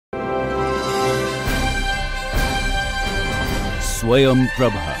Swayam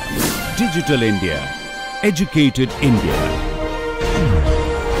Prabha. Digital India. Educated India.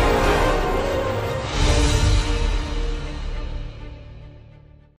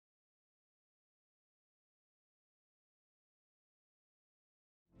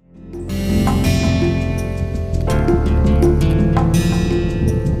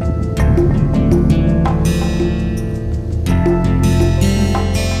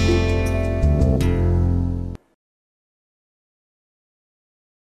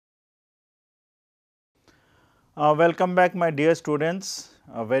 Welcome back, my dear students.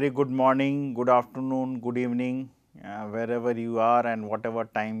 A very good morning, good afternoon, good evening, wherever you are and whatever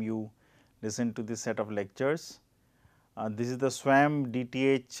time you listen to this set of lectures. This is the Swayam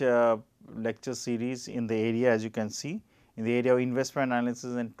DTH lecture series in the area, as you can see, in the area of investment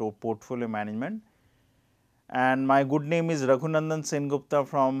analysis and portfolio management. And my good name is Raghunandan Sengupta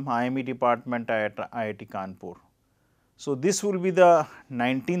from IME department at IIT Kanpur. So, this will be the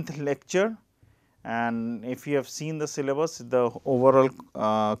 19th lecture. And if you have seen the syllabus, the overall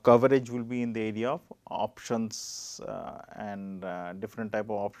coverage will be in the area of options and different type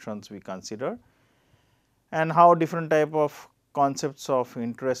of options we consider, and how different type of concepts of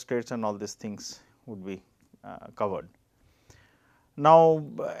interest rates and all these things would be covered. Now,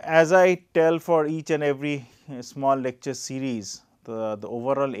 as I tell for each and every small lecture series, the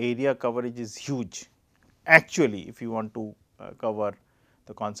overall area coverage is huge actually if you want to cover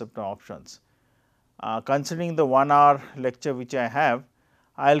the concept of options. Considering the 1 hour lecture which I have,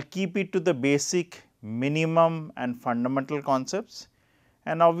 I will keep it to the basic, minimum and fundamental concepts,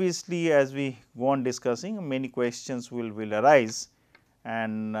 and obviously as we go on discussing, many questions will arise,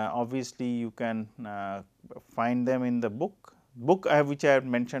 and obviously you can find them in the book. Which I have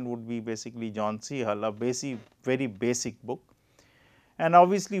mentioned would be basically John C. Hull, a very basic book, and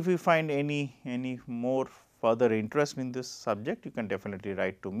obviously if you find any more further interest in this subject, you can definitely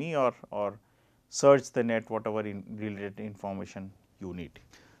write to me or search the net whatever related information you need.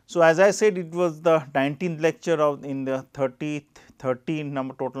 So, as I said, it was the 19th lecture of in the 13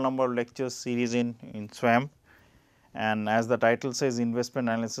 total number of lectures series in Swayam, and as the title says, investment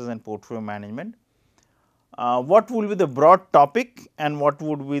analysis and portfolio management. What will be the broad topic and what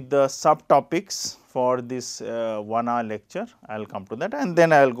would be the subtopics for this 1 hour lecture? I will come to that, and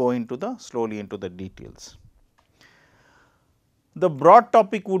then I will go into slowly into the details. The broad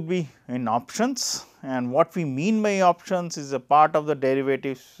topic would be in options, and what we mean by options is a part of the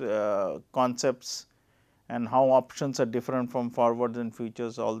derivatives concepts, and how options are different from forwards and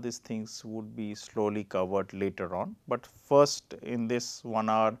futures. All these things would be slowly covered later on, but first in this 1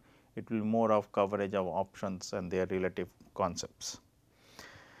 hour it will be more of coverage of options and their relative concepts.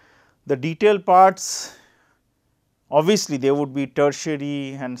 The detailed parts, obviously there would be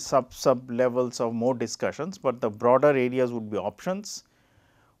tertiary and sub levels of more discussions, but the broader areas would be options,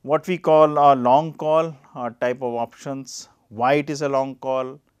 what we call a long call type of options, why it is a long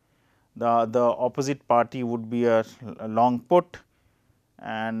call, the opposite party would be a long put,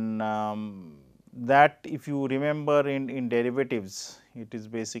 and that if you remember in derivatives, it is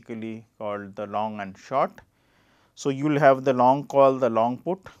basically called the long and short. So, you will have the long call, the long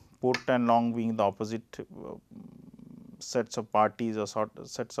put and long being the opposite sets of parties or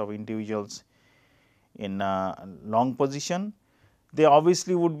sets of individuals in long position. They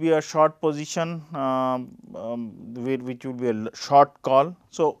obviously would be a short position which would be a short call.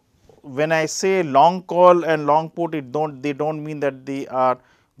 So, when I say long call and long put, they do not mean that they are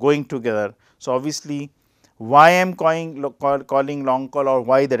going together. So, obviously, why I am calling long call, or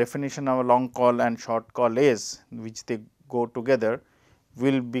why the definition of a long call and short call is, which they go together,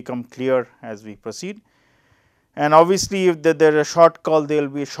 will become clear as we proceed. And obviously, if there is a short call, there will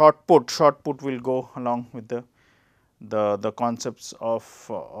be a short put. Short put will go along with the concepts of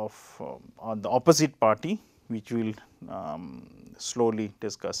the opposite party, which we will slowly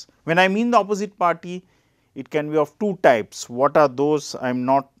discuss. When I mean the opposite party, it can be of two types. What are those? I am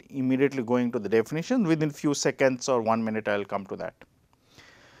not immediately going to the definition. Within few seconds or 1 minute, I will come to that.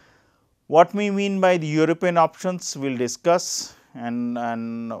 What we mean by the European options, we will discuss, and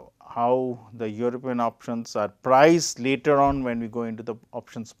how the European options are priced later on. When we go into the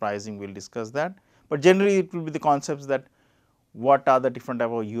options pricing, we will discuss that, but generally it will be the concepts that what are the different type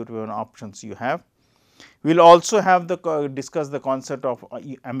of European options you have. We will also have discuss the concept of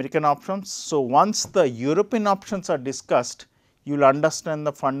American options. So, once the European options are discussed, you will understand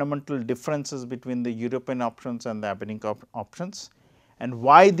the fundamental differences between the European options and the American options, and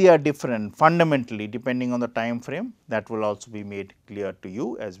why they are different fundamentally depending on the time frame. That will also be made clear to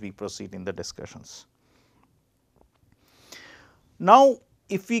you as we proceed in the discussions. Now,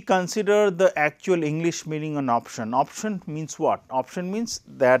 if we consider the actual English meaning on option, option means what? Option means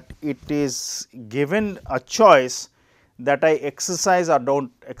that it is given a choice that I exercise or do not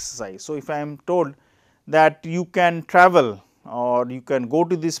exercise. So, if I am told that you can travel or you can go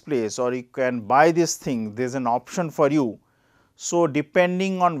to this place or you can buy this thing, there is an option for you. So,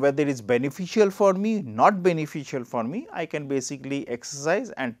 depending on whether it is beneficial for me, not beneficial for me, I can basically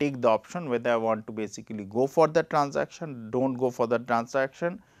exercise and take the option whether I want to basically go for the transaction, do not go for the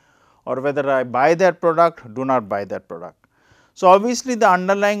transaction, or whether I buy that product, do not buy that product. So, obviously, the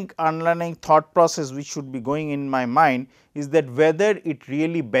underlying thought process which should be going in my mind is that whether it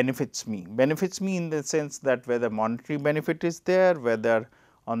really benefits me in the sense that whether monetary benefit is there, whether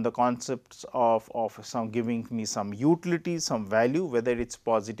on the concepts of some giving me some utility, some value, whether it is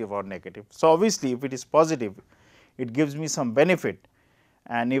positive or negative. So, obviously, if it is positive, it gives me some benefit,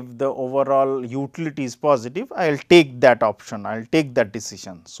 and if the overall utility is positive, I will take that option, I will take that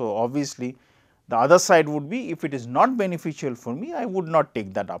decision. So, obviously, the other side would be if it is not beneficial for me, I would not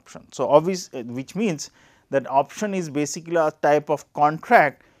take that option. So, which means that option is basically a type of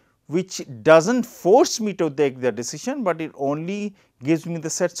contract which does not force me to take the decision, but it only gives me the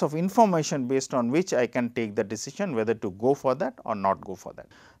sets of information based on which I can take the decision whether to go for that or not go for that.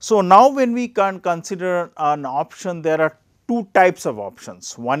 So, now when we can consider an option, there are two types of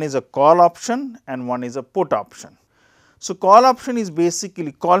options, one is a call option and one is a put option. So, call option is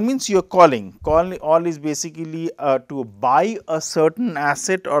basically, call means you are calling, call is basically to buy a certain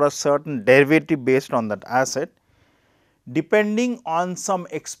asset or a certain derivative based on that asset depending on some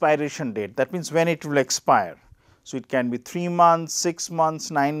expiration date, that means when it will expire. So, it can be 3 months, 6 months,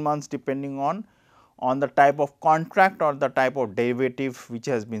 9 months depending on the type of contract or the type of derivative which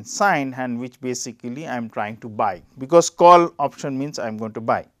has been signed and which basically I am trying to buy, because call option means I am going to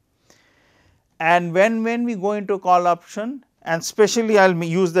buy. And when we go into call option, and especially I will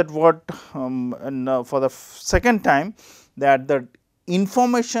use that word for the second time, that the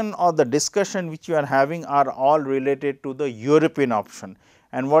information or the discussion which you are having are all related to the European option.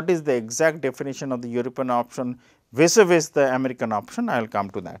 And what is the exact definition of the European option vis-a-vis the American option, I will come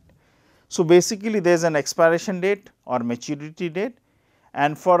to that. So, basically there is an expiration date or maturity date,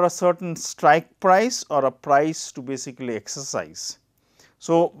 and for a certain strike price or a price to basically exercise.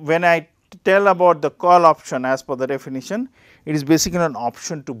 So, when I tell about the call option as per the definition, it is basically an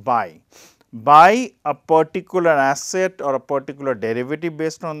option to buy a particular asset or a particular derivative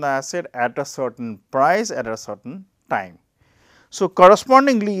based on the asset at a certain price at a certain time. So,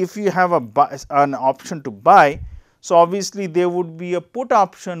 correspondingly, if you have an option to buy, so obviously there would be a put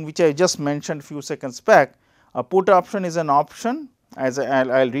option which I just mentioned few seconds back. A put option is an option, as I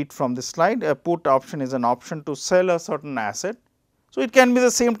will read from this slide, a put option is an option to sell a certain asset. So, it can be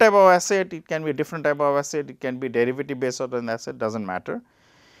the same type of asset, it can be a different type of asset, it can be derivative based on an asset, does not matter.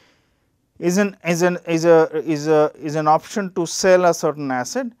 Is an option to sell a certain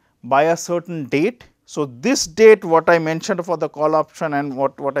asset by a certain date. So, this date what I mentioned for the call option and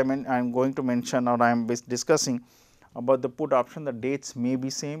what I am going to mention or I am discussing about the put option, the dates may be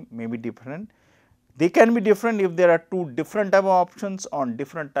same, may be different. They can be different if there are two different type of options on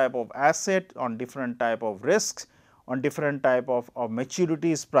different type of asset, on different type of risks, on different type of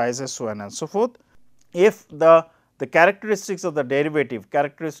maturities, prices, so on and so forth. If the characteristics of the derivative,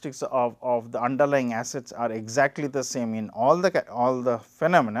 characteristics of the underlying assets are exactly the same in all the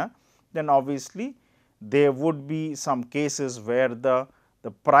phenomena, then obviously there would be some cases where the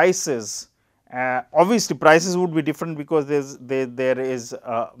prices, obviously prices would be different because there is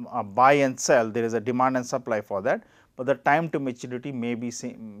a buy and sell, there is a demand and supply for that, but the time to maturity may be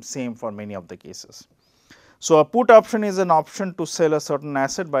same for many of the cases. So, a put option is an option to sell a certain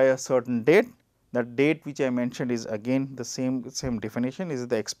asset by a certain date. That date which I mentioned is again the same definition, is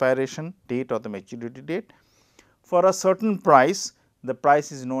the expiration date or the maturity date. For a certain price, the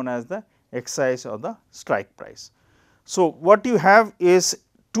price is known as the excise or the strike price. So, what you have is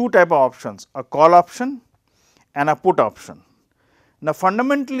two type of options, a call option and a put option. Now,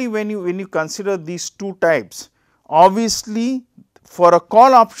 fundamentally when you consider these two types, obviously for a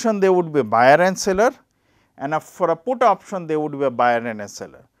call option there would be a buyer and seller, and for a put option there would be a buyer and a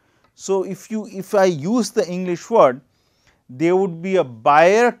seller. So, if I use the English word, there would be a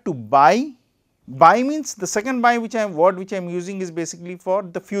buyer to buy. Buy means the second buy which I am using is basically for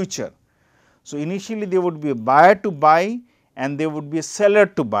the future. So, initially there would be a buyer to buy and there would be a seller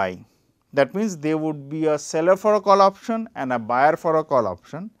to buy. That means, there would be a seller for a call option and a buyer for a call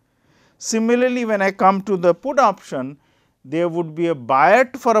option. Similarly, when I come to the put option, there would be a buyer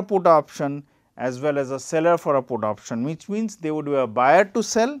for a put option as well as a seller for a put option, which means there would be a buyer to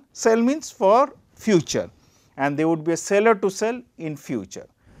sell, sell means for future, and they would be a seller to sell in future.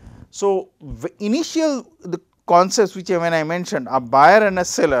 So, the concepts which when I mentioned a buyer and a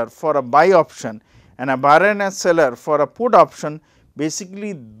seller for a buy option and a buyer and a seller for a put option,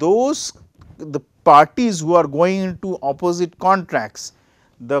 basically those the parties who are going into opposite contracts,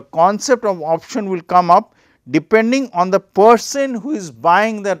 the concept of option will come up depending on the person who is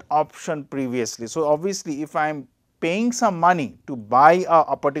buying that option previously. So, obviously, if I am paying some money to buy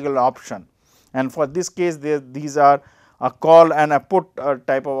a particular option, and for this case these are a call and a put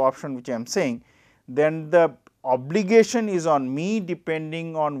type of option which I am saying, then the obligation is on me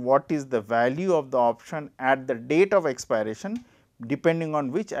depending on what is the value of the option at the date of expiration, depending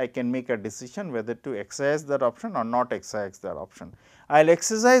on which I can make a decision whether to exercise that option or not exercise that option. I will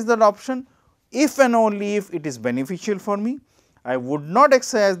exercise that option if and only if it is beneficial for me. I would not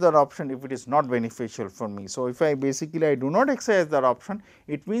exercise that option if it is not beneficial for me. So, if I basically I do not exercise that option,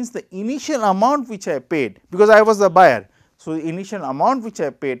 it means the initial amount which I paid, because I was the buyer. So, the initial amount which I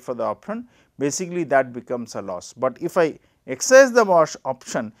paid for the option, basically that becomes a loss. But if I exercise the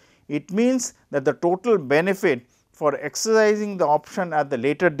option, it means that the total benefit for exercising the option at the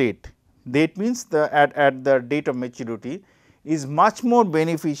later date, that means at the date of maturity, is much more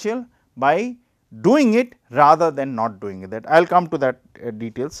beneficial by doing it rather than not doing it. That I will come to that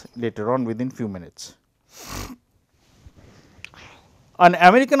details later on within few minutes. An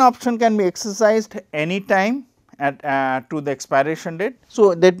American option can be exercised any time at to the expiration date.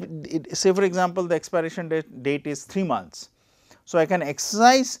 So, that say for example, the expiration date is 3 months. So, I can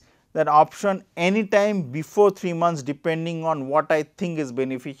exercise that option any time before 3 months depending on what I think is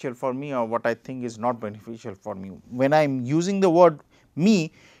beneficial for me or what I think is not beneficial for me. When I am using the word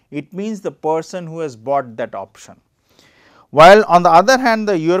me, it means the person who has bought that option. While on the other hand,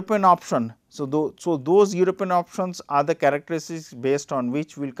 the European option, so those European options are the characteristics based on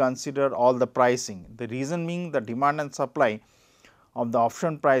which we will consider all the pricing. The reason being the demand and supply of the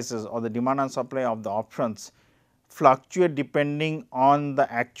option prices or the demand and supply of the options fluctuate depending on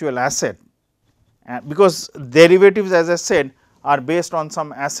the actual asset, because derivatives, as I said, are based on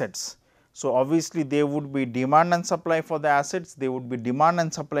some assets. So, obviously, there would be demand and supply for the assets, there would be demand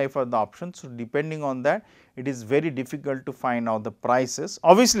and supply for the options. So, depending on that, it is very difficult to find out the prices.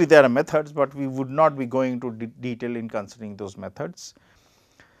 Obviously, there are methods, but we would not be going into detail in considering those methods.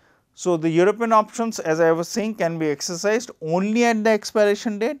 So, the European options, as I was saying, can be exercised only at the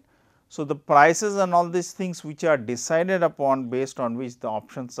expiration date. So, the prices and all these things which are decided upon based on which the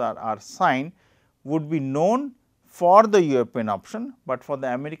options are signed would be known for the European option, but for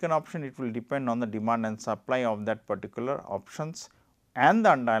the American option it will depend on the demand and supply of that particular options and the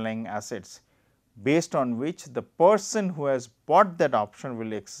underlying assets, based on which the person who has bought that option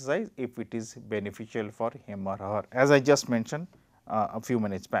will exercise if it is beneficial for him or her, as I just mentioned a few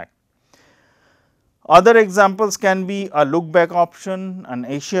minutes back. Other examples can be a look back option, an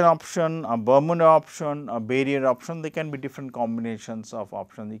Asian option, a Bermuda option, a barrier option. They can be different combinations of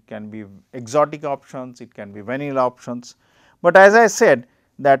options. It can be exotic options, it can be vanilla options. But as I said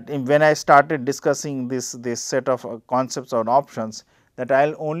that when I started discussing this set of concepts on options, that I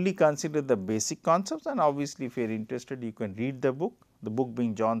will only consider the basic concepts, and obviously if you are interested you can read the book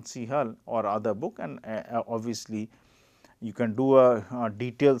being John C. Hull or other book, and obviously you can do a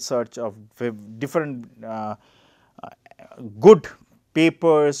detailed search of different good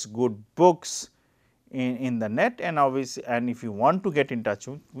papers, good books in the net, and obviously, and if you want to get in touch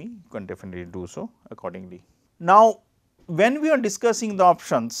with me, you can definitely do so accordingly. Now, when we are discussing the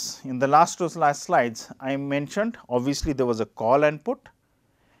options in the last slides, I mentioned obviously there was a call and put,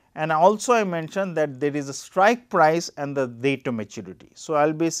 and also I mentioned that there is a strike price and the date of maturity. So, I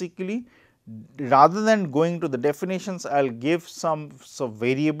will basically, rather than going to the definitions, I will give some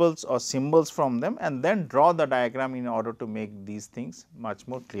variables or symbols from them and then draw the diagram in order to make these things much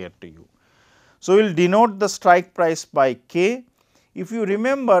more clear to you. So, we will denote the strike price by K. If you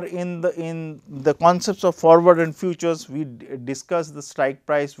remember in the concepts of forward and futures, we discussed the strike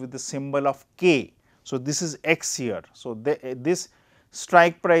price with the symbol of K. So, this is X here. So, this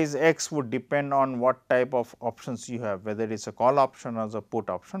strike price X would depend on what type of options you have, whether it is a call option or a put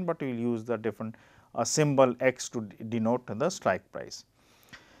option, but we will use the different symbol X to denote the strike price.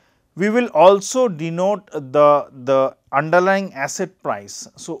 We will also denote the underlying asset price.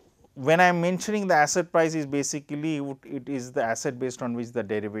 So, when I am mentioning the asset price is basically it is the asset based on which the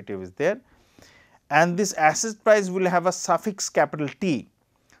derivative is there, and this asset price will have a suffix capital T.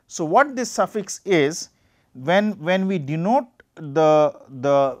 So, what this suffix is, when we denote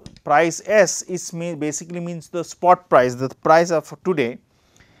the price S, it basically means the spot price, the price of today,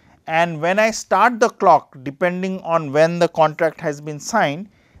 and when I start the clock depending on when the contract has been signed,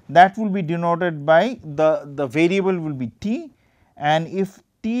 that will be denoted by the variable will be t, and if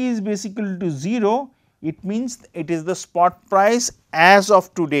t is basically to 0, it means it is the spot price as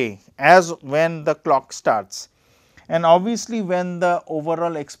of today, as when the clock starts. And obviously, when the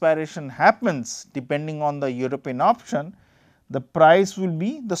overall expiration happens depending on the European option, the price will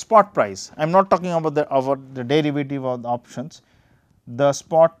be the spot price. I am not talking about the derivative of the options. The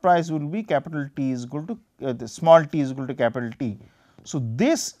spot price will be capital T is equal to the small t is equal to capital T. So,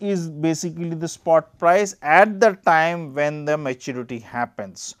 this is basically the spot price at the time when the maturity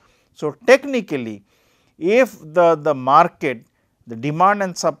happens. So, technically, if the market, the demand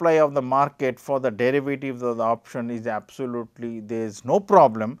and supply of the market for the derivatives of the option is absolutely, there is no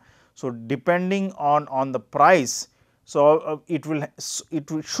problem. So, depending on the price, so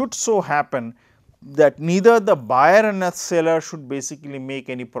should so happen that neither the buyer and the seller should basically make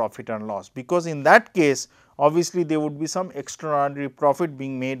any profit and loss, because in that case obviously there would be some extraordinary profit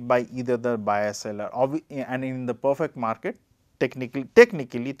being made by either the buyer seller, and in the perfect market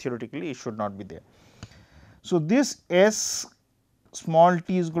technically theoretically it should not be there. So, this S small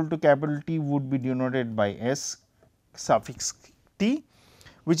t is equal to capital T would be denoted by S suffix t,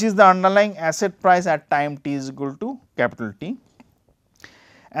 which is the underlying asset price at time t is equal to capital T,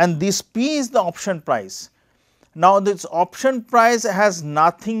 and this P is the option price. Now, this option price has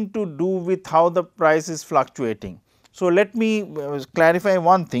nothing to do with how the price is fluctuating. So, let me clarify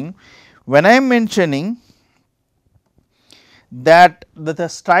one thing. When I am mentioning that the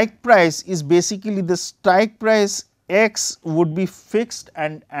strike price is basically the strike price x would be fixed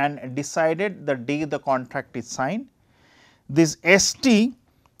and decided the day the contract is signed. This ST,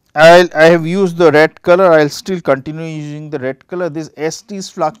 I have used the red color, I will still continue using the red color. This ST is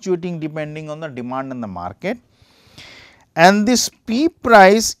fluctuating depending on the demand in the market, and this P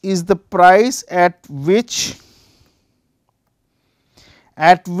price is the price at which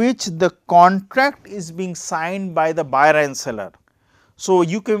the contract is being signed by the buyer and seller. So,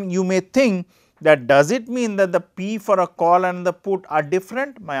 you may think that does it mean that the P for a call and the put are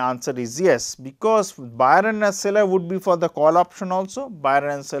different? My answer is yes, because buyer and a seller would be for the call option also, buyer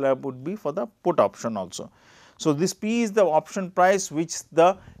and seller would be for the put option also. So, this P is the option price which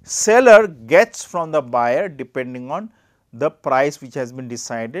the seller gets from the buyer depending on the price which has been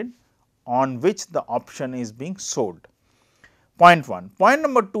decided on which the option is being sold. Point 1. Point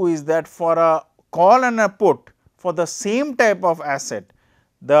number 2 is that for a call and a put, for the same type of asset,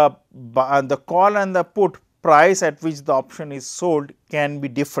 the call and the put price at which the option is sold can be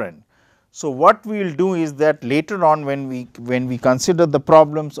different. So, what we will do is that later on when we consider the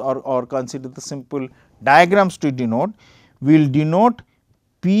problems or consider the simple diagrams to denote, we will denote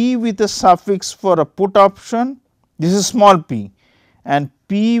P with a suffix for a put option, this is small p, and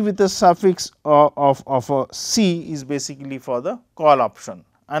P with a suffix of a C is basically for the call option,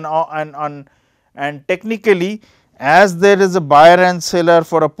 and technically as there is a buyer and seller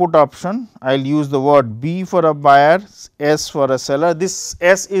for a put option, I will use the word B for a buyer, S for a seller. This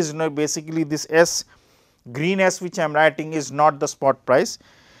S is basically this S, green S which I am writing is not the spot price.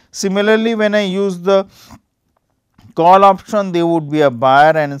 Similarly, when I use the call option, there would be a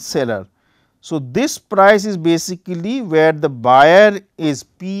buyer and a seller. So, this price is basically where the buyer is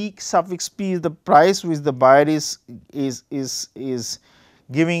P suffix P is the price which the buyer is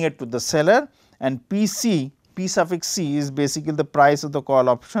giving it to the seller, and P suffix C is basically the price of the call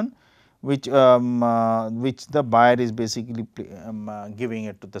option which the buyer is basically giving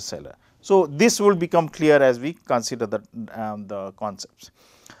it to the seller. So, this will become clear as we consider the concepts.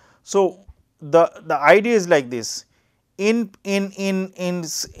 So, the idea is like this. In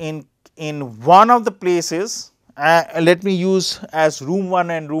one of the places, let me use as room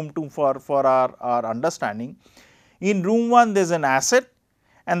 1 and room 2 for our understanding. In room 1 there is an asset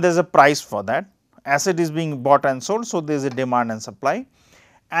and there is a price for that. Asset is being bought and sold. So, there is a demand and supply,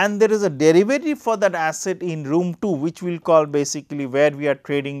 and there is a derivative for that asset in room 2 which we will call basically where we are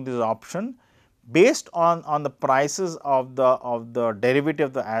trading this option based on the prices of the derivative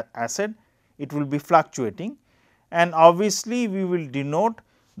of the asset. It will be fluctuating, and obviously, we will denote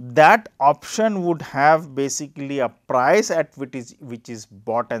that option would have basically a price at which is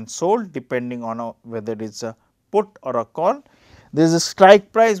bought and sold depending on whether it is a put or a call. There is a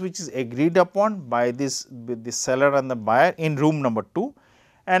strike price which is agreed upon by the seller and the buyer in room number 2,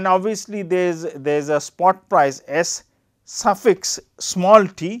 and obviously, there is a spot price S suffix small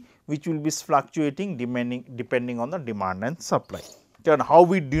t which will be fluctuating depending on the demand and supply. And how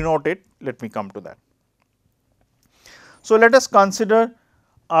we denote it, let me come to that. So, let us consider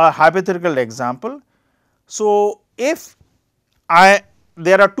a hypothetical example. So, if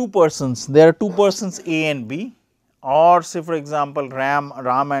there are two persons A and B, or say for example Ram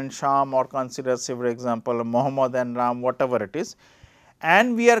and Sham, or consider say for example Muhammad and Ram, whatever it is,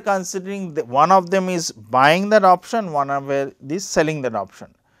 and we are considering one of them is buying that option, one of it is selling that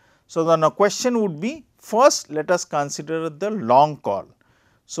option. So, the question would be, first let us consider the long call.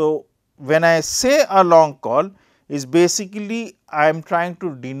 So, when I say a long call is basically I am trying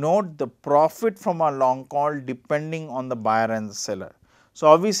to denote the profit from a long call depending on the buyer and the seller. So,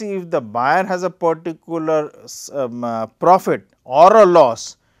 obviously, if the buyer has a particular profit or a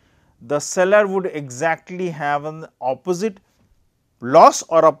loss, the seller would exactly have an opposite loss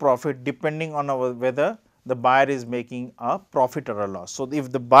or a profit depending on whether the buyer is making a profit or a loss. So,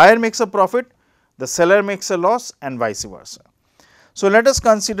 if the buyer makes a profit, the seller makes a loss and vice versa. So, let us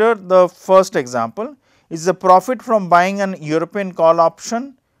consider the first example is the profit from buying an European call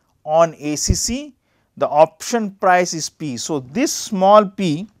option on ACC. The option price is P. So, this small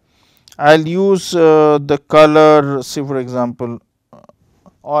p, I will use the color, say for example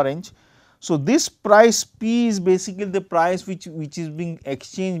orange. So, this price P is basically the price which is being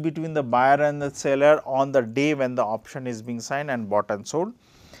exchanged between the buyer and the seller on the day when the option is being signed and bought and sold.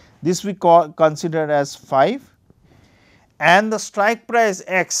 This we consider as 5, and the strike price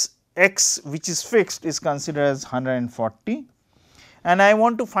x which is fixed is considered as 140, and I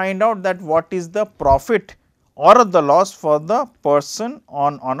want to find out that what is the profit or the loss for the person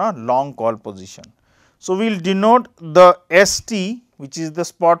on a long call position. So, we will denote the ST, which is the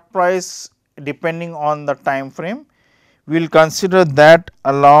spot price depending on the time frame. We will consider that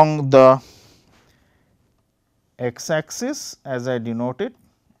along the x axis as I denoted.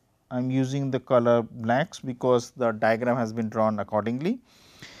 I am using the color blacks because the diagram has been drawn accordingly.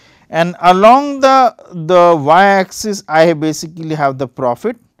 And along the y axis I basically have the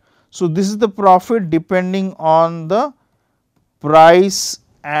profit. So, this is the profit depending on the price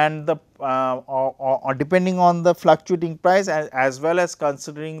and the or depending on the fluctuating price, as well as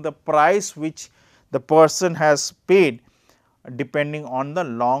considering the price which the person has paid depending on the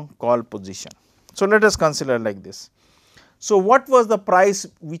long call position. So, let us consider like this. So, what was the price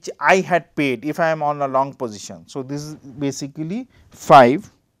which I had paid if I am on a long position? So, this is basically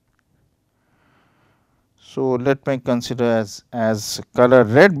 5. So, let me consider as color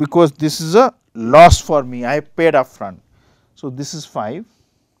red because this is a loss for me, I paid upfront. So, this is 5.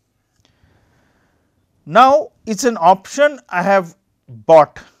 Now, it is an option I have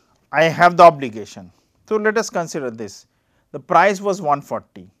bought, I have the obligation. So, let us consider this, the price was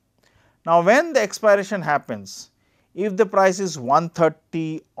 140. Now, when the expiration happens, if the price is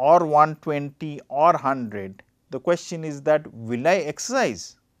 130 or 120 or 100, the question is that will I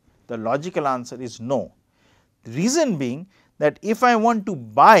exercise? The logical answer is no. The reason being that if I want to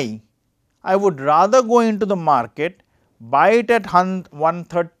buy, I would rather go into the market, buy it at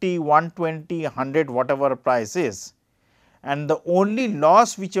 130, 120, 100, whatever price is, and the only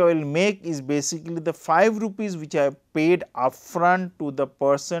loss which I will make is basically the 5 rupees which I paid upfront to the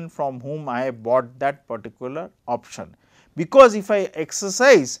person from whom I bought that particular option. Because if I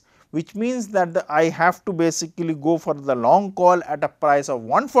exercise, which means that I have to basically go for the long call at a price of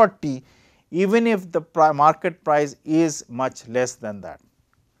 140, even if the market price is much less than that.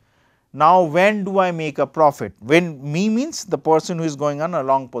 Now, when do I make a profit? When me means the person who is going on a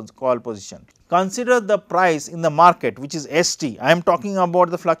long call position. Consider the price in the market, which is ST. I am talking about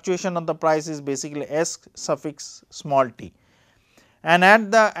the fluctuation of the price is basically S suffix small t, and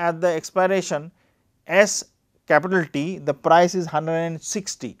at the expiration S capital T, the price is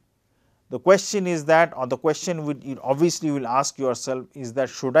 160. The question is that, or the question you obviously will ask yourself is that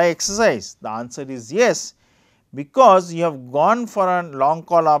should I exercise? The answer is yes, because you have gone for a long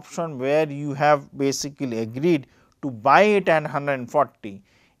call option where you have basically agreed to buy it at 140.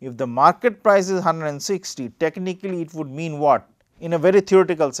 If the market price is 160, technically it would mean what? In a very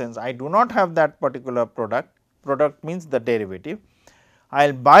theoretical sense, I do not have that particular product means the derivative. I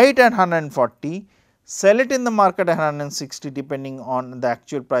will buy it at 140, sell it in the market at 160 depending on the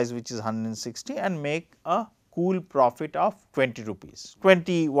actual price which is 160, and make a cool profit of 20 rupees,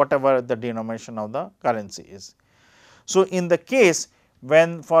 20 whatever the denomination of the currency is. So, in the case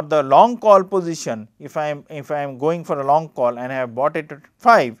when for the long call position, if I am going for a long call and I have bought it at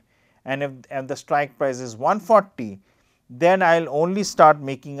 5, and if the strike price is 140, then I will only start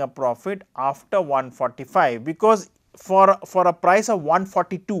making a profit after 145, because for a price of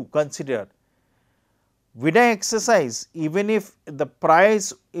 142, consider, will I exercise even if the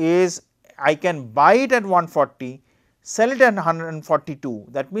price is I can buy it at 140, sell it at 142,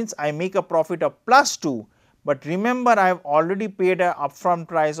 that means I make a profit of plus 2. But remember, I have already paid a upfront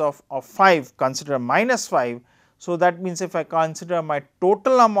price of 5, consider minus 5. So, that means if I consider my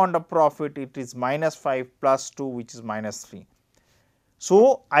total amount of profit, it is minus 5 plus 2, which is minus 3.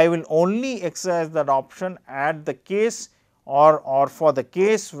 So, I will only exercise that option at the case or for the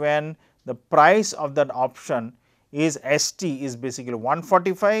case when the price of that option is ST is basically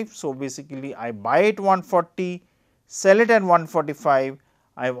 145. So, basically I buy it 140, sell it at 145,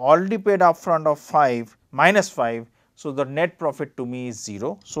 I have already paid upfront of 5 minus 5. So, the net profit to me is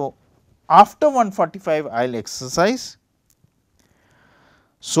 0. So, after 145 I will exercise.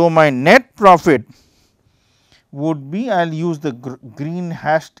 So, my net profit would be, I will use the green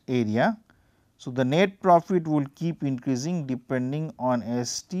hashed area. So, the net profit will keep increasing depending on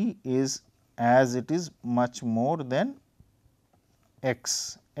ST is as it is much more than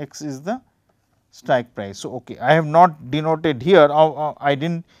X. X is the strike price. So, okay, I have not denoted here, I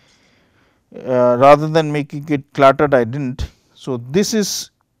did not rather than making it cluttered, I did not. So, this is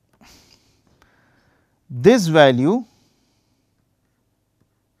this value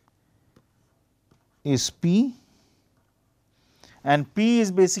is P, and P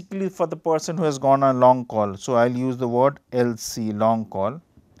is basically for the person who has gone on long call. So, I will use the word LC, long call.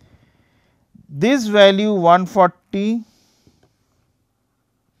 This value 140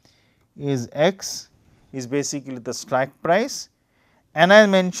 is X, is basically the strike price, and I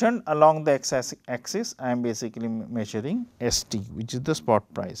mentioned along the X axis I am basically measuring ST, which is the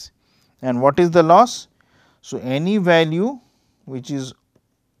spot price. And what is the loss? So, any value which is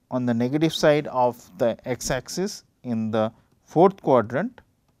on the negative side of the X axis in the fourth quadrant,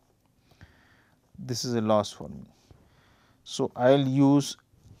 this is a loss for me. So, I will use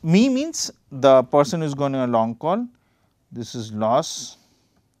me means the person who is going on a long call, this is loss,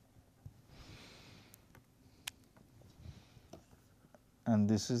 and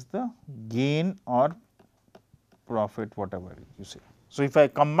this is the gain or profit, whatever you say. So, if I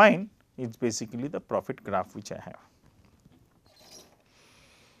combine, it is basically the profit graph which I have.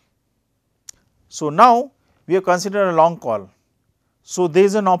 So, now we have considered a long call. So, there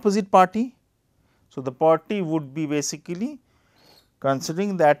is an opposite party. So, the party would be basically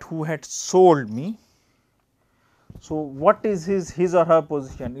considering that who had sold me. So, what is his or her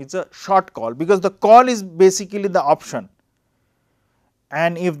position? It is a short call, because the call is basically the option,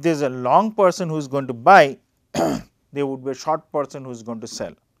 and if there is a long person who is going to buy, there would be a short person who is going to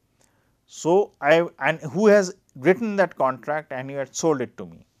sell. So, and who has written that contract and he had sold it to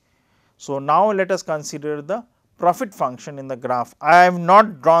me. So, now let us consider the profit function in the graph. I have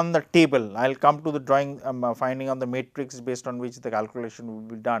not drawn the table, I will come to the drawing finding on the matrix based on which the calculation will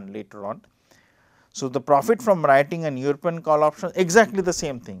be done later on. So, the profit from writing an European call option, exactly the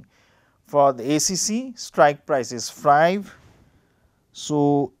same thing. For the ACC, strike price is 5.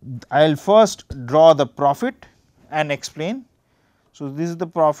 So, I will first draw the profit and explain. So, this is the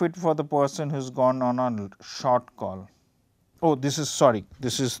profit for the person who has gone on a short call. Oh, this is, sorry,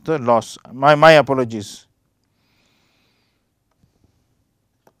 this is the loss, my apologies.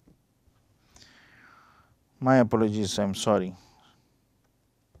 My apologies, I am sorry.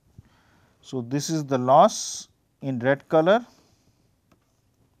 So, this is the loss in red color.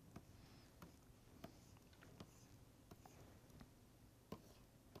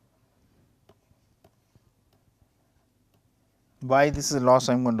 Why this is a loss,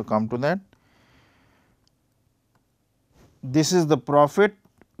 I am going to come to that. This is the profit,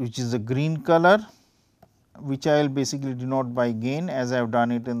 which is the green color, which I will basically denote by gain as I have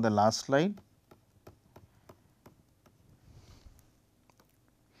done it in the last slide.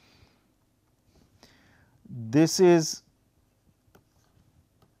 This is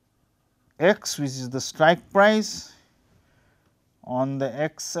X, which is the strike price. On the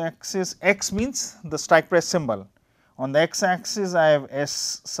X axis, X means the strike price symbol. On the X axis, I have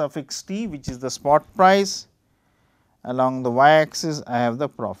S suffix T, which is the spot price. Along the Y axis, I have the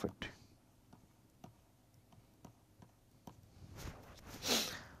profit.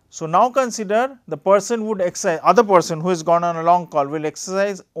 So, now consider the person would exercise, other person who has gone on a long call will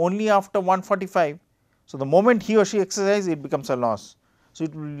exercise only after 145. So, the moment he or she exercises, it becomes a loss. So,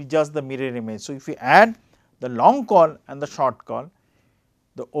 it will be just the mirror image. So, if we add the long call and the short call,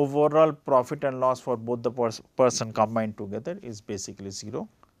 the overall profit and loss for both the person combined together is basically 0.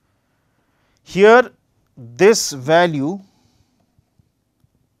 Here this value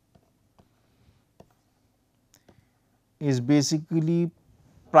is basically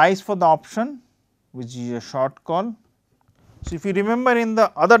price for the option, which is a short call. So, if you remember in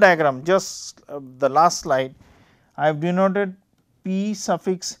the other diagram, just the last slide, I have denoted P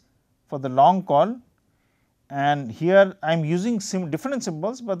suffix for the long call, and here I am using different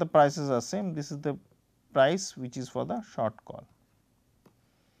symbols, but the prices are same. This is the price which is for the short call.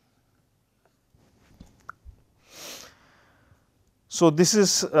 So, this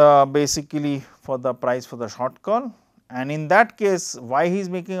is basically for the price for the short call, and in that case why he is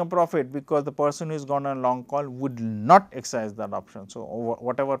making a profit, because the person who is gone on long call would not exercise that option. So,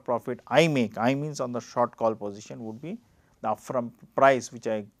 whatever profit I make, I means on the short call position, would be the upfront price which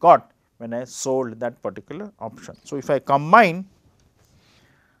I got when I sold that particular option. So, if I combine,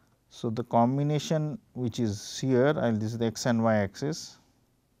 so the combination which is here, this is the x and y axis.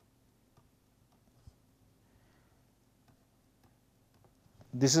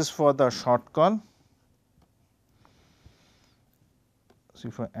 This is for the short call. So,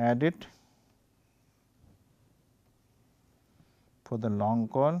 if I add it for the long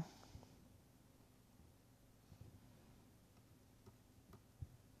call,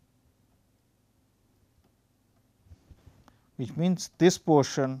 which means this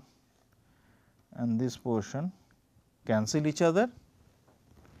portion and this portion cancel each other,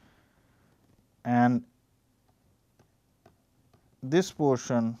 and this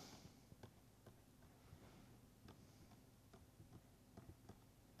portion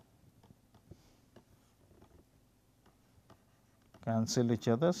cancel each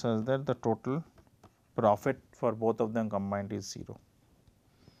other such that the total profit for both of them combined is 0.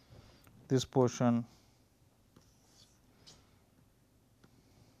 This portion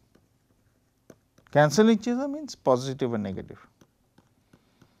cancel each other means positive and negative.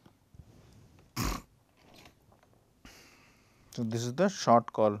 So, this is the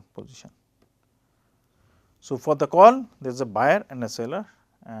short call position. So, for the call there is a buyer and a seller,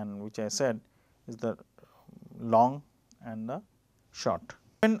 and which I said is the long and the short.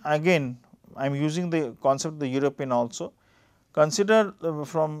 And again I am using the concept of the European also. Consider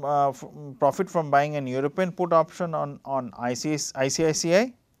from profit from buying an European put option on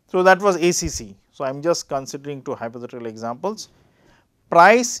ICICI. So, that was ACC. So, I am just considering two hypothetical examples.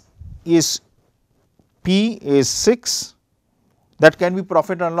 Price is P is 6, that can be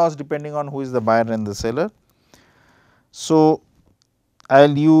profit or loss depending on who is the buyer and the seller. So, I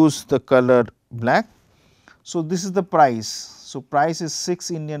will use the color black. So, this is the price. So, price is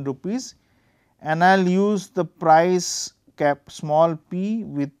 6 Indian rupees, and I will use the price cap small p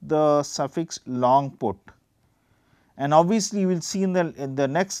with the suffix long put, and obviously you will see in the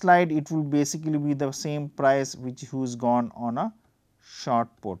next slide it will basically be the same price which who's gone on a short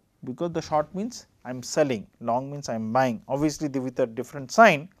put, because the short means I am selling, long means I am buying, obviously with a different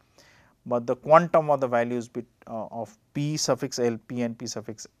sign, but the quantum or the values of p suffix lp and p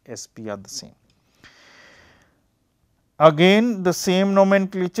suffix sp are the same. Again the same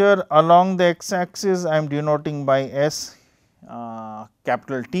nomenclature, along the x axis I am denoting by S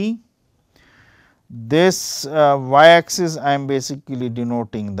capital T. This y axis I am basically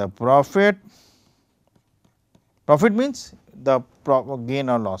denoting the profit. Profit means the gain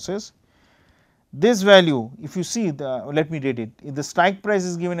or losses. This value, if you see let me read it, if the strike price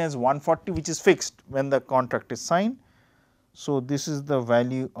is given as 140, which is fixed when the contract is signed. So, this is the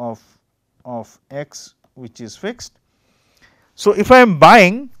value of x which is fixed. So, if I am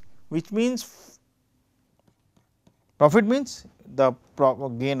buying, which means profit means the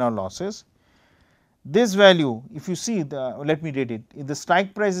gain or losses. This value, if you see let me read it, if the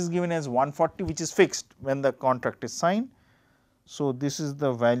strike price is given as 140, which is fixed when the contract is signed. So, this is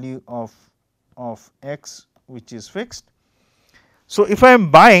the value of x which is fixed. So, if I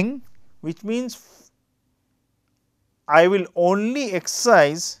am buying, which means I will only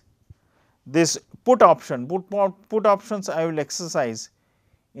exercise this put option, put options I will exercise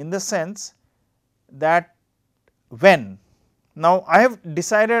in the sense that when, now I have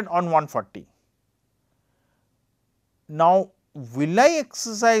decided on 140. Now, will I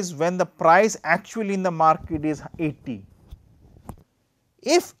exercise when the price actually in the market is 80?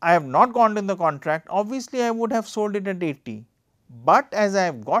 If I have not gone in the contract, obviously I would have sold it at 80, but as I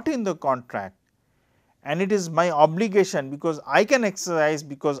have got in the contract and it is my obligation, because I can exercise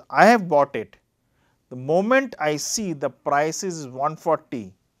because I have bought it. The moment I see the price is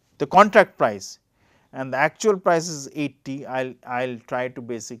 140, the contract price, and the actual price is 80, I will try to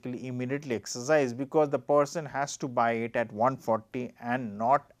basically immediately exercise, because the person has to buy it at 140 and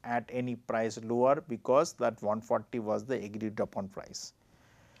not at any price lower, because that 140 was the agreed upon price.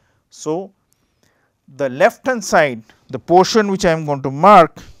 So, the left hand side, the portion which I am going to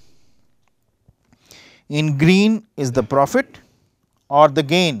mark in green is the profit or the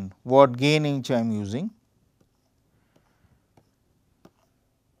gain, word gain which I am using.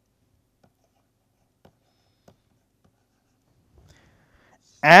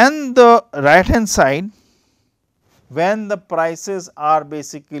 And the right hand side, when the prices are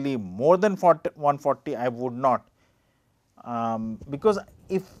basically more than 140, I would not, because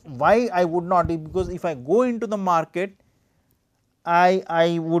if why I would not, because if I go into the market,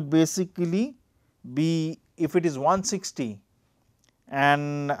 I would basically be, if it is 160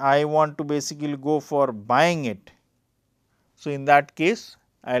 and I want to basically go for buying it. So, in that case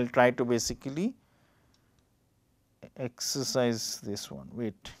I will try to basically exercise this one,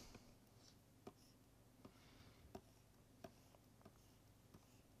 wait.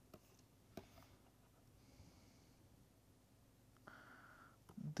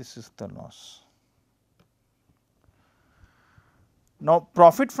 This is the loss. Now,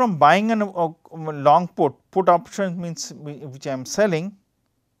 profit from buying a long put option means which I am selling,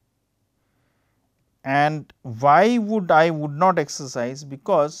 and why would I would not exercise?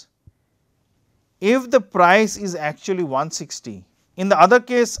 Because if the price is actually 160, in the other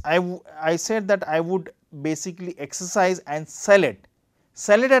case I said that I would basically exercise and sell it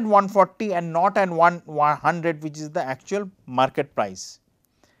at 140 and not at 100, which is the actual market price.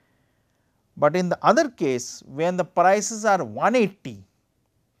 But in the other case, when the prices are 180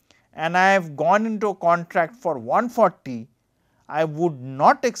 and I have gone into a contract for 140, I would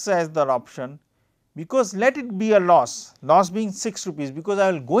not exercise the option, because let it be a loss being 6 rupees, because I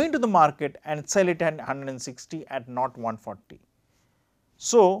will go into the market and sell it at 160 at not 140.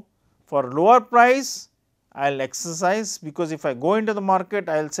 So, for lower price I will exercise, because if I go into the market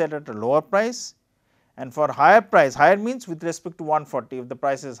I will sell at a lower price, and for higher price, higher means with respect to 140, if the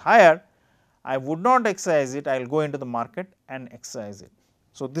price is higher I would not exercise it, I will go into the market and exercise it.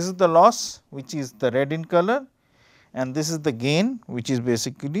 So, this is the loss which is the red in color, and this is the gain which is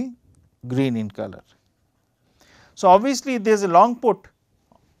basically green in color. So, obviously, there is a long put,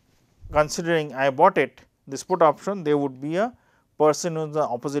 considering I bought it, this put option, there would be a person in the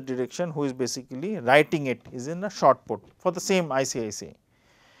opposite direction who is basically writing it is in a short put for the same ICICI.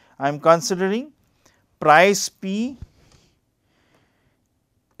 I am considering price P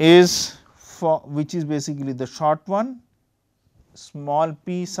is for, which is basically the short one, small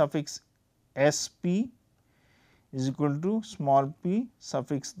p suffix SP is equal to small p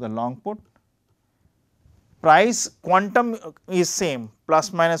suffix the long put. Price quantum is same,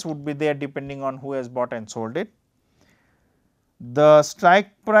 plus minus would be there depending on who has bought and sold it. The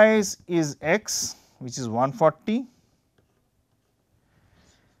strike price is x, which is 140.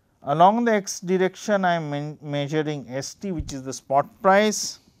 Along the x direction I am measuring ST, which is the spot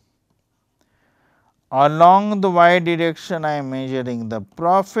price. Along the y direction I am measuring the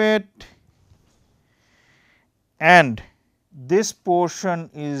profit, and this portion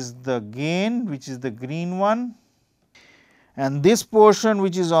is the gain, which is the green one, and this portion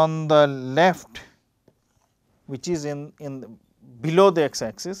which is on the left, which is in below the x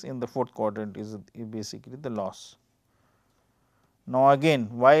axis in the fourth quadrant, is basically the loss. Now, again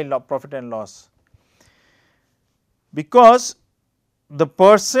why profit and loss? Because the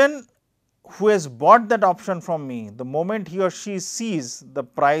person who has bought that option from me, the moment he or she sees the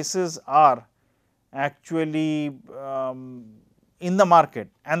prices are actually in the market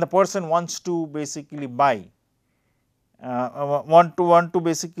and the person wants to basically buy, want to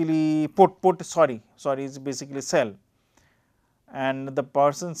basically is basically sell, and the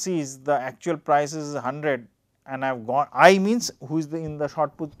person sees the actual price is 100 and I have gone, I means who is in the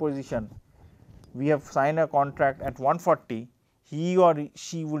short put position, we have signed a contract at 140, he or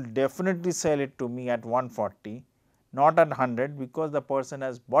she will definitely sell it to me at 140, not at 100, because the person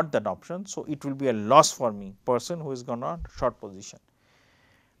has bought that option. So, it will be a loss for me, person who is going on short position.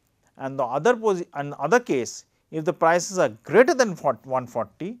 And the other case, if the prices are greater than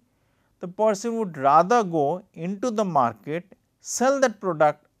 140, the person would rather go into the market, sell that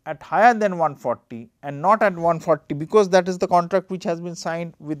product at higher than 140 and not at 140, because that is the contract which has been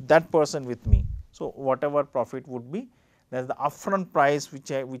signed with that person with me. So, whatever profit would be, that is the upfront price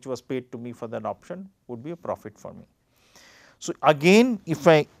which was paid to me for that option would be a profit for me. So, again if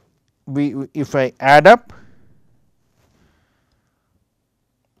I add up,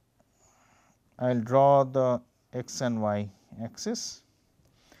 I will draw the x and y axis.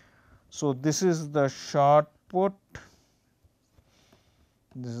 So, this is the short put,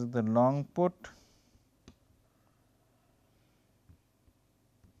 this is the long put,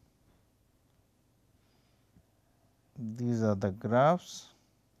 these are the graphs.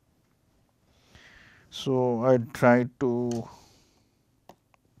 So, I try to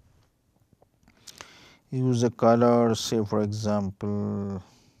use a color, say for example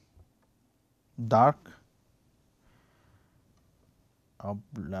dark,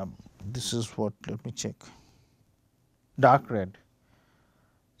 this is what, let me check, dark red.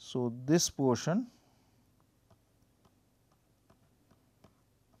 So, this portion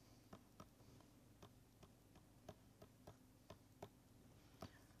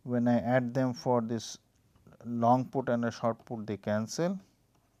when I add them for this long put and a short put, they cancel,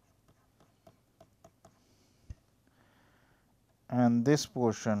 and this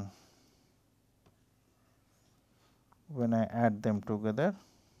portion when I add them together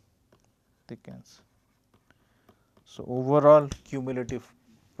they cancel. So, overall cumulative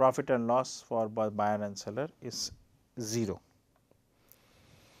profit and loss for buyer and seller is 0.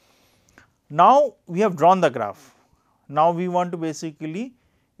 Now, we have drawn the graph. Now, we want to basically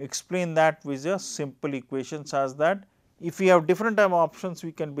explain that with a simple equations as that if we have different type of options,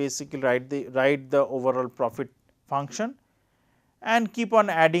 we can basically write the overall profit function and keep on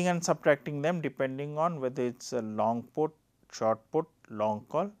adding and subtracting them depending on whether it is a long put, short put, long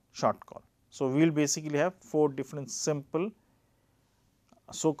call, short call. So, we will basically have 4 different simple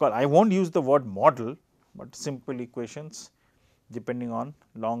so called, I will not use the word model, but simple equations depending on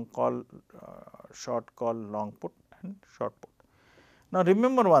long call, short call, long put and short put. Now,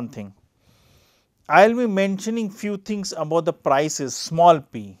 remember one thing, I will be mentioning few things about the prices small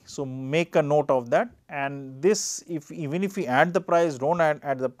p. So, make a note of that, and this even if we add the price, do not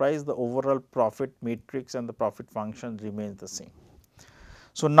add the price, the overall profit matrix and the profit function remains the same.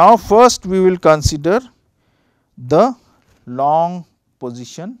 So, now first we will consider the long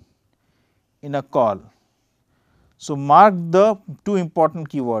position in a call. So, mark the 2 important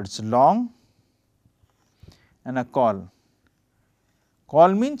keywords long and a call.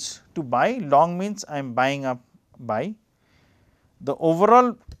 Call means to buy, long means I am buying up buy. The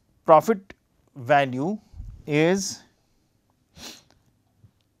overall profit value is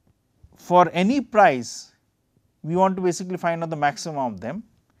for any price we want to basically find out the maximum of them,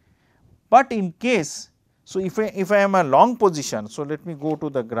 but in case, so if I am a long position, so let me go to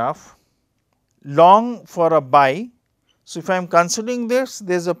the graph, long for a buy. So, if I am considering this,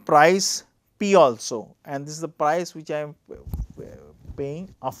 there is a price P also, and this is the price which I am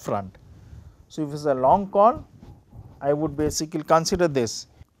paying upfront. So, if it is a long call, I would basically consider this.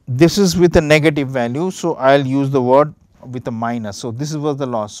 This is with a negative value. So, I will use the word with a minus. So, this was the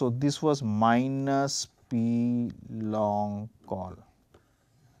loss. So, this was minus P long call.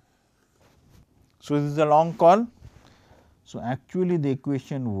 So, this is a long call. So, actually the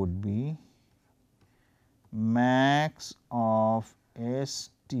equation would be max of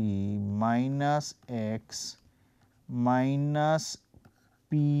ST minus X minus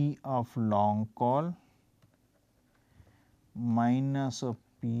P of long call minus of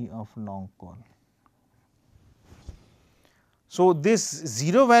P of long call. So, this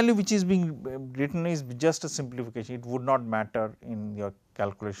 0 value which is being written is just a simplification, it would not matter in your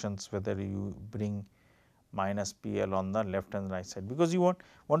calculations whether you bring minus PL on the left and right side, because you want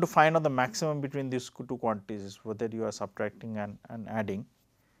to find out the maximum between these 2 quantities, whether you are subtracting and adding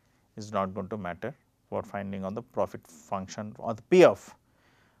is not going to matter for finding on the profit function or the payoff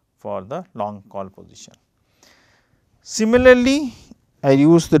for the long call position. Similarly, I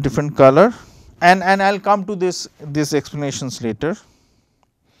use the different color and I will come to this explanations later.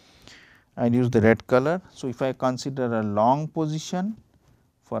 I will use the red color. So, if I consider a long position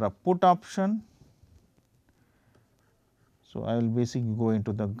for a put option, so I will basically go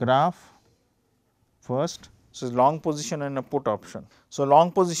into the graph first. So, long position and a put option. So,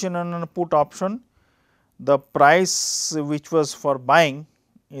 long position and a put option, the price which was for buying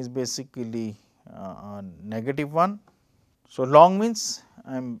is basically -1. So, long means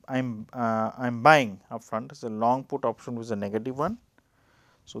I am buying upfront. So, long put option was a -1.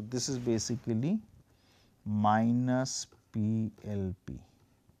 So, this is basically minus PLP.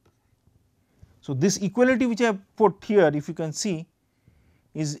 So, this equality which I have put here, if you can see,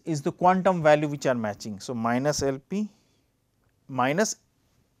 is the quantum value which are matching. So, minus LP minus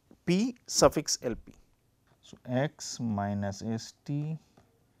P suffix LP. So, X minus ST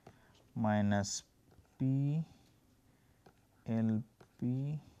minus P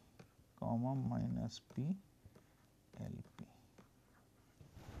LP comma minus P LP.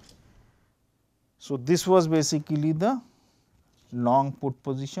 So, this was basically the long put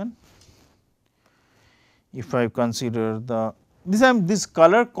position. If I consider the this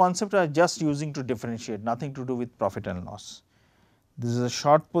color concept I am just using to differentiate, nothing to do with profit and loss. This is a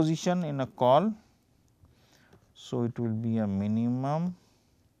short position in a call. So, it will be a minimum.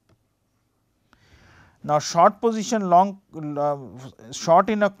 Now, short position short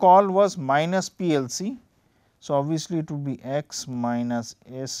in a call was minus PLC. So, obviously, it will be X minus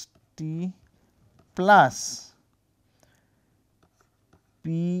ST plus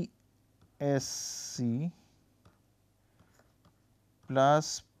PSC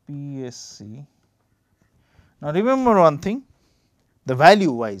plus PSC. Now, remember one thing, the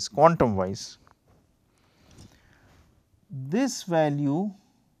value wise, quantum wise, this value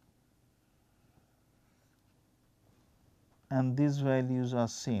and these values are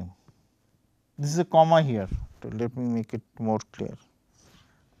same. This is a comma here, so let me make it more clear.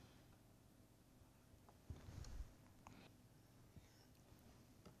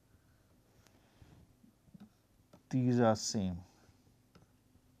 These are same,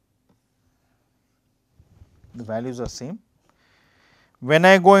 the values are same. When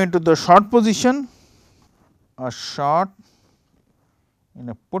I go into the short position, a short in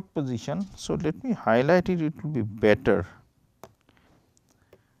a put position, so let me highlight it, it will be better.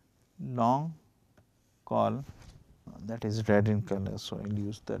 Long call, that is red in color, so I will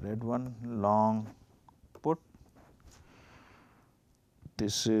use the red one, long put.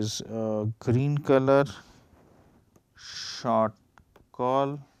 This is green color, short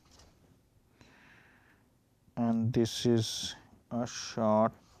call, and this is a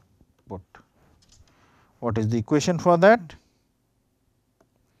short put. What is the equation for that?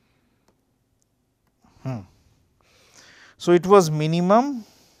 So, it was minimum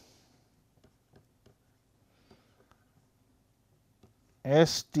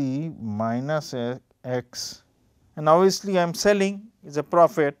ST minus X, and obviously I am selling is a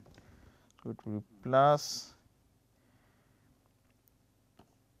profit. So, it will be plus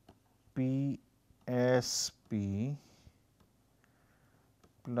PSP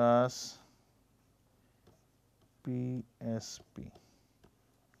plus PSP.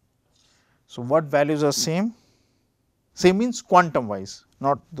 So, what values are same? Same means quantum wise,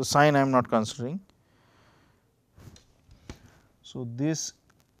 not the sign I am not considering. So, this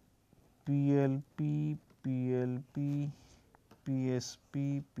PLP, PLP,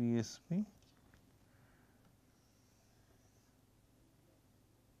 PSP, PSP.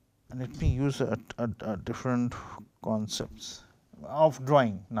 Let me use a different concepts of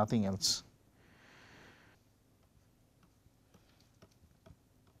drawing, nothing else.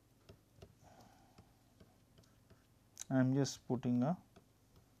 I am just putting a,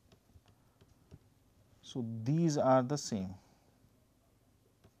 so these are the same.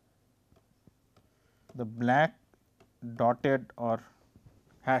 The black dotted or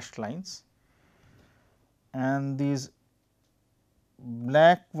hashed lines and these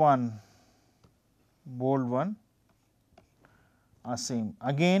black one, bold one are same.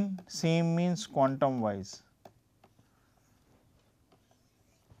 Again same means quantum wise.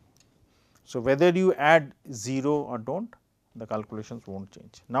 So, whether you add 0 or do not, the calculations will not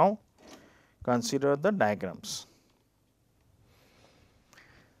change. Now, consider the diagrams.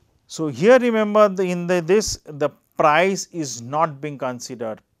 So, here remember the price is not being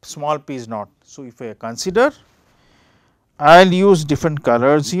considered, small p is not. So, if I consider, I will use different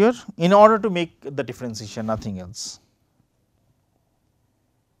colors here in order to make the differentiation, nothing else.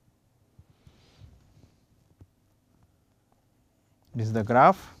 This is the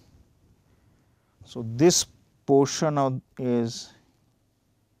graph. So, this portion of is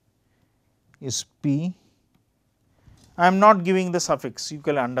P. I am not giving the suffix, you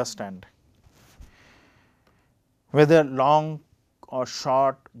can understand whether long or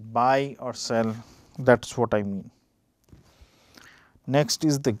short, buy or sell, that is what I mean. Next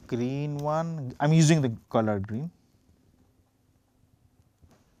is the green one, I am using the color green.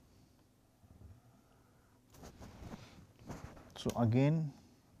 So, again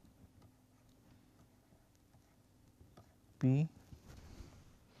P,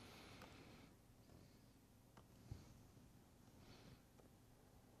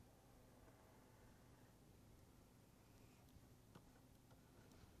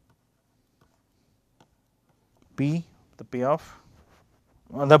 P, the payoff,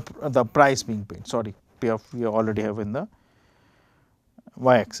 the price being paid, sorry, payoff we already have in the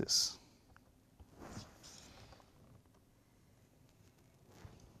y axis.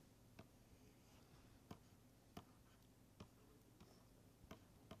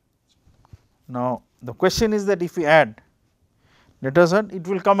 Now, the question is that if we add, let us add, it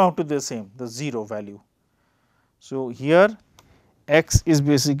will come out to the same, the 0 value. So, here x is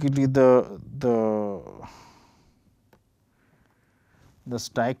basically the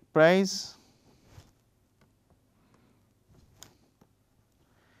strike price,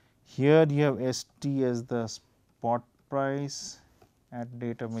 here you have ST as the spot price at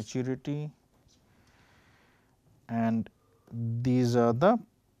date of maturity, and these are the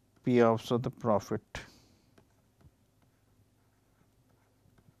payoffs of the profit.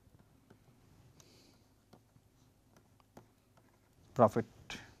 Profit,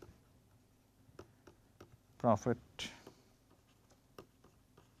 profit,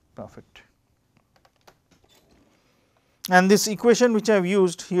 profit. And this equation which I have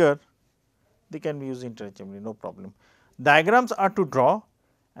used here, they can be used interchangeably, no problem. Diagrams are to draw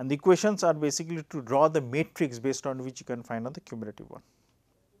and the equations are basically to draw the matrix based on which you can find out the cumulative one.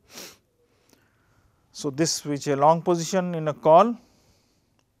 So, this which a long position in a call,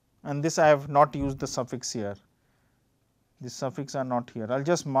 and this I have not used the suffix here, this suffix are not here. I will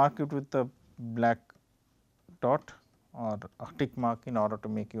just mark it with the black dot or a tick mark in order to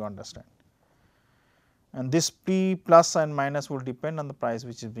make you understand. And this P plus and minus will depend on the price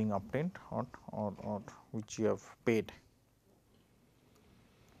which is being obtained or which you have paid.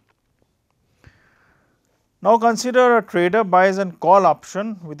 Now, consider a trader buys a call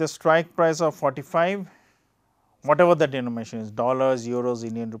option with a strike price of 45, whatever the denomination is, dollars, euros,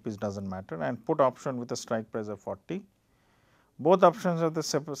 Indian rupees, does not matter, and put option with a strike price of 40. Both options have the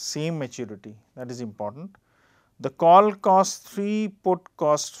same maturity, that is important. The call costs 3, put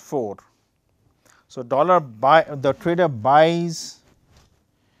costs 4. So, the trader buys,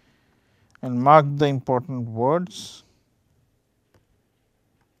 and mark the important words,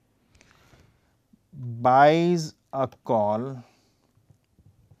 buys a call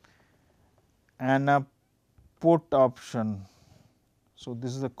and a put option. So,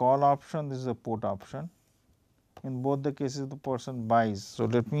 this is the call option, this is the put option. In both the cases the person buys. So,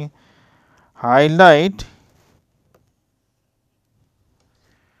 let me highlight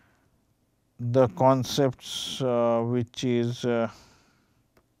the concepts which is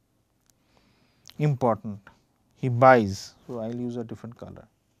important. He buys. So, I will use a different color.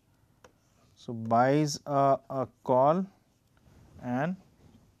 So, buys a call and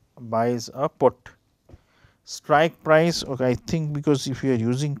buys a put. Strike price, okay, I think because if you are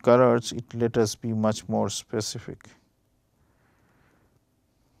using colors, it let us be much more specific.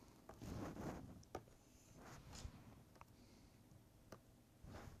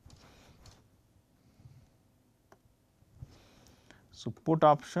 So, put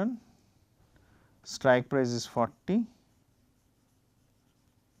option, strike price is 40,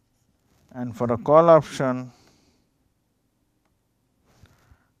 and for a call option,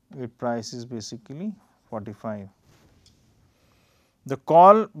 its price is basically 45. The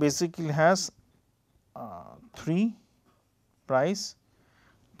call basically has 3 price,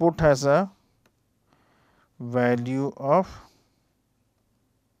 put has a value of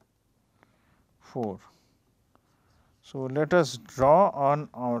 4. So, let us draw on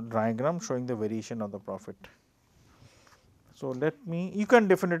our diagram showing the variation of the profit. So, let me, you can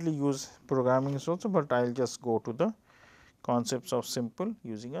definitely use programming also, but I will just go to the concepts of simple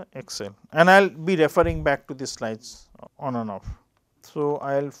using a Excel, and I will be referring back to the slides on and off. So,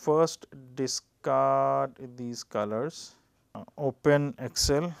 I will first discard these colors, open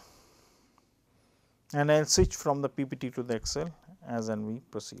Excel, and I will switch from the PPT to the Excel as and we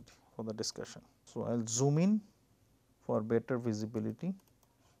proceed for the discussion. So, I will zoom in for better visibility,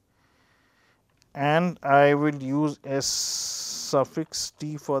 and I will use a suffix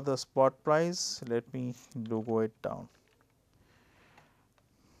T for the spot price. Let me logo it down.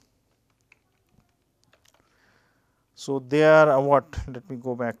 So, there are what? Let me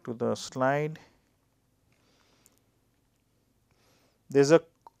go back to the slide. There is a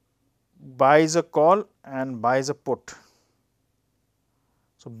buys a call and buys a put.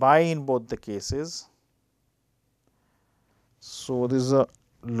 So, buy in both the cases. So, this is a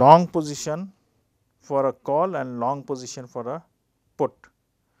long position for a call and long position for a put.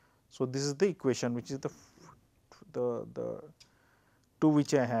 So, this is the equation which is the two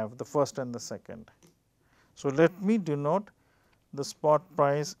which I have, the first and the second. So, let me denote the spot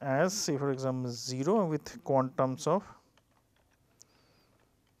price as, say for example, 0 with quantums of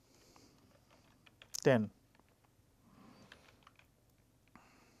 10.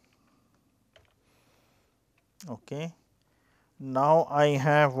 Okay. Now, I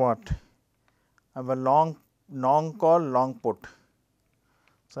have what? I have a long call, long put.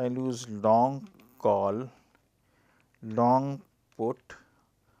 So, I will use long call, long put.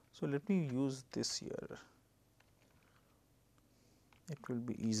 So, let me use this here, it will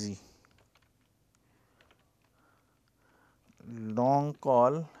be easy. Long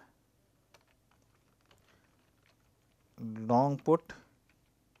call, long put.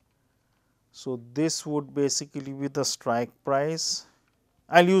 So, this would basically be the strike price.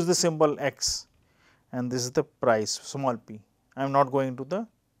 I will use the symbol X, and this is the price, small p. I am not going to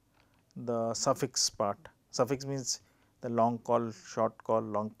the suffix part. Suffix means the long call, short call,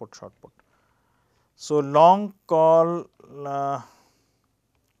 long put, short put. So, long call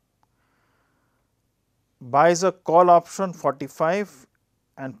buys a call option 45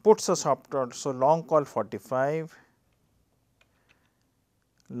 and puts a soft call. So, long call 45,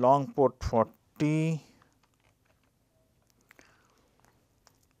 long put 40,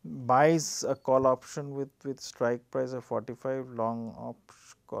 buys a call option with strike price of 45, long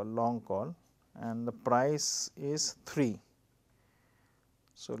call, long call, and the price is 3.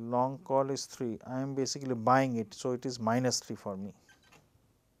 So, long call is 3. I am basically buying it. So, it is minus 3 for me,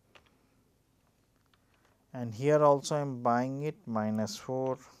 and here also I am buying it minus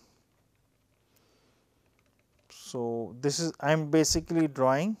 4. So, this is I am basically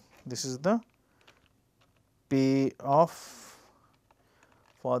drawing, this is the payoff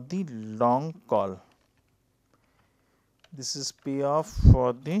for the long call. This is payoff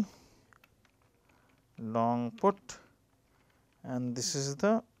for the long put, and this is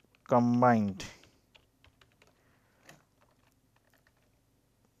the combined.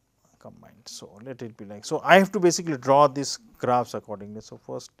 So, let it be like, so I have to basically draw these graphs accordingly. So,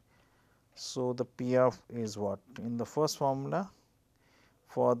 first, so the payoff is what in the first formula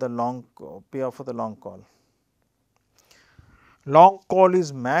for the long payoff for the long call. Long call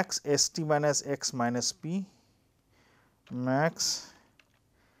is max ST minus X minus P, max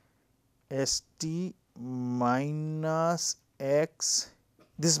ST minus X.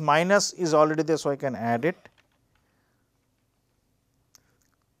 This minus is already there, so I can add it,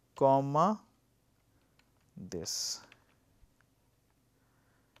 comma this.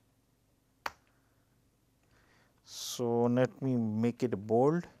 So, let me make it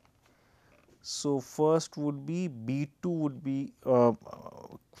bold. So, first would be B2 would be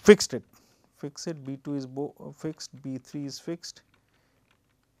fixed it, B2 is fixed, B3 is fixed.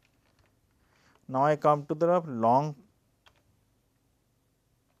 Now, I come to the long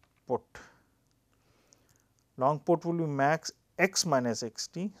put. Long put will be max X minus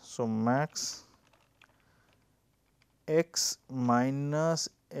XT. So, max X minus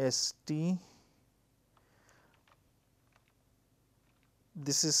ST,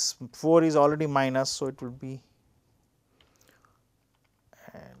 this is 4 is already minus. So, it will be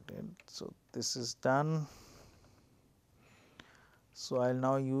added. So, this is done. So, I will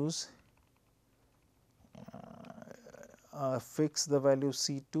now use fix the value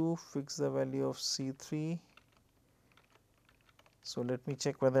C2, fix the value of C3. So, let me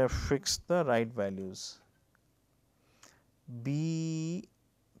check whether I fixed the right values, B3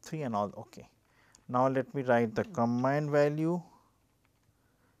 and all. Okay. Now, let me write the combined value.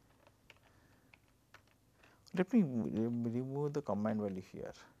 Let me remove the combined value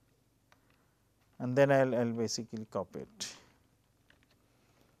here, and then I will basically copy it.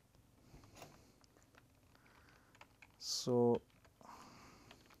 So,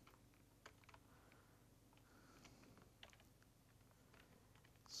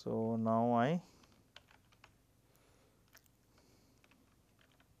 now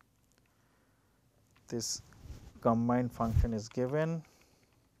this combined function is given.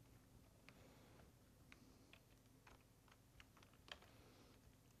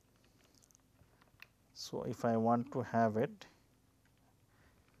 So, if I want to have it,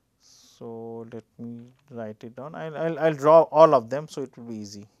 so let me write it down. I'll draw all of them, so it will be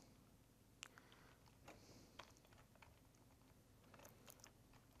easy.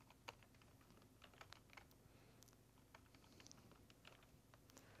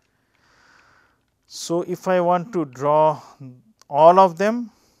 So, if I want to draw all of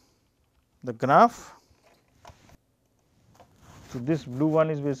them, the graph. So, this blue one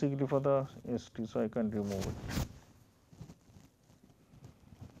is basically for the ST, so I can remove it.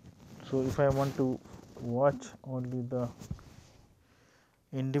 So, if I want to watch only the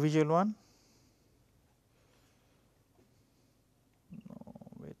individual one, no,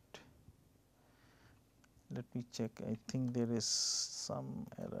 wait, let me check. I think there is some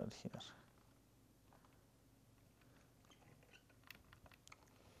error here.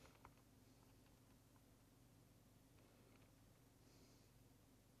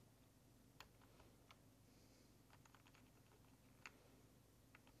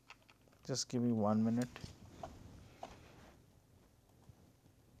 Just give me 1 minute.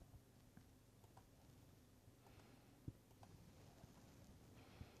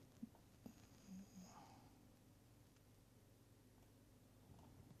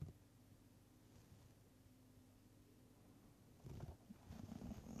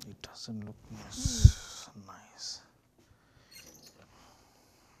 It doesn't look nice.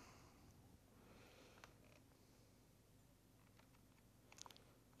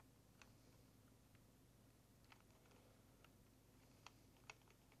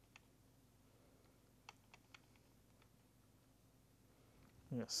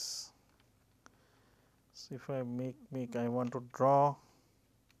 Yes. So, if I I want to draw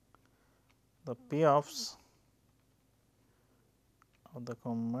the payoffs of the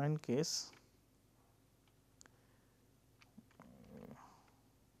combined case.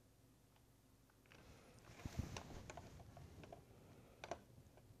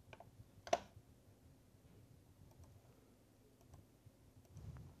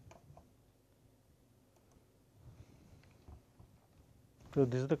 So,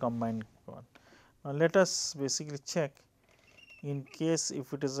 this is the combined one. Now, let us basically check in case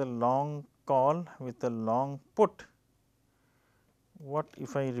if it is a long call with a long put, what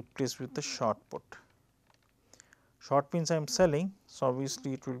if I replace with the short put? Short means I am selling, so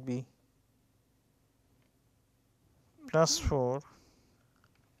obviously it will be plus 4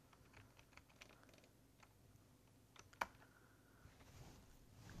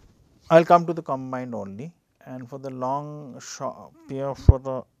 I will come to the combined only, and for the long short pair for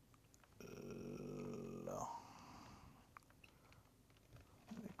the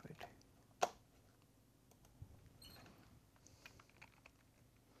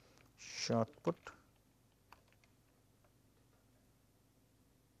short put.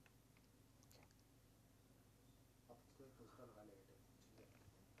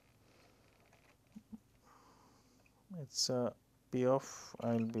 It is a payoff.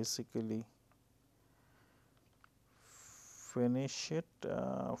 I will basically finish it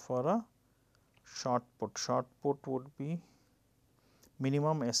for a short put. Short put would be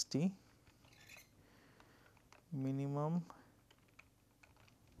minimum ST, minimum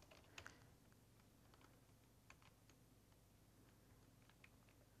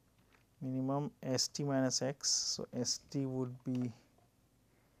ST minus X. So, ST would be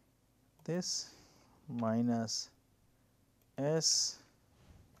this minus S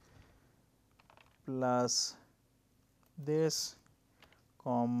plus this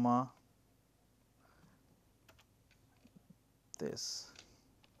comma this.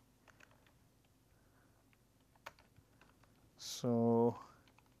 So,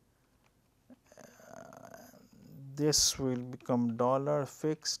 this will become dollar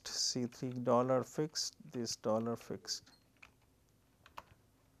fixed, C3 dollar fixed, this dollar fixed.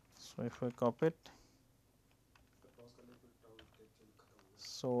 So, if I copy it,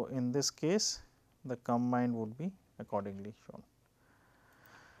 so in this case the combined would be accordingly shown.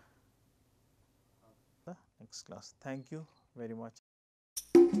 The next class. Thank you very much.